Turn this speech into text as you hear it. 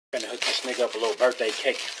Gonna hook this nigga up a little birthday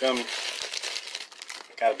cake, you feel me?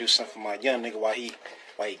 Gotta do something for my young nigga while he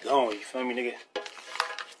gone, you feel me, nigga?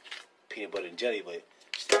 Peanut butter and jelly, but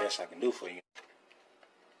it's the best I can do for you.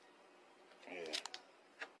 Yeah.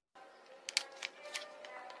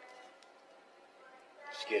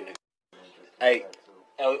 Scared nigga. Hey,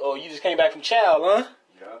 oh, you just came back from Chow, huh?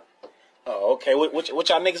 Yeah. Oh, okay. What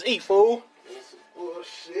y'all niggas eat, fool? Some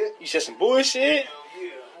bullshit. You said some bullshit?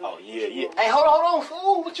 Oh, yeah. Hey, hold on,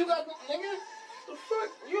 fool. What you got, nigga? The fuck?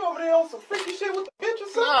 You over there on some freaky shit with the bitch or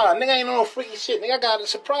something? Nah, nigga ain't on no freaky shit. Nigga, I got a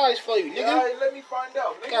surprise for you, nigga. Yeah, let me find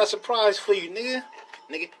out, nigga. Got a surprise for you, nigga.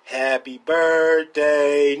 Nigga, happy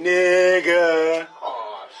birthday, nigga.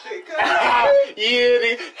 Oh, shit. Yeah,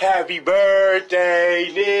 nigga. Happy birthday,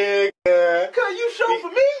 nigga. Cuz you show for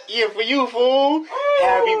me? Yeah, for you, fool. Oh.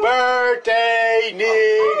 Happy birthday,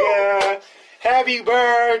 nigga. Happy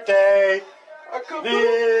birthday,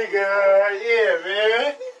 nigga. Yeah,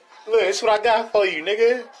 man. Look, that's what I got for you,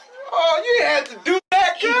 nigga. Oh, you had to do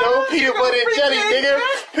that, cuz. You know, peanut butter and jelly, nigga.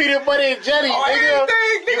 Peanut butter and jelly, nigga.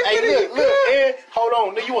 Hey, look, and hold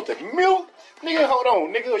on, nigga. You want the milk? Nigga, hold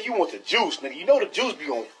on, nigga. Or you want the juice, nigga? You know the juice be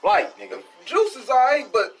on flight, nigga. Juice is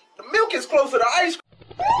alright, but the milk is closer to ice cream.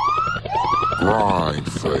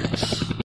 GrindFace.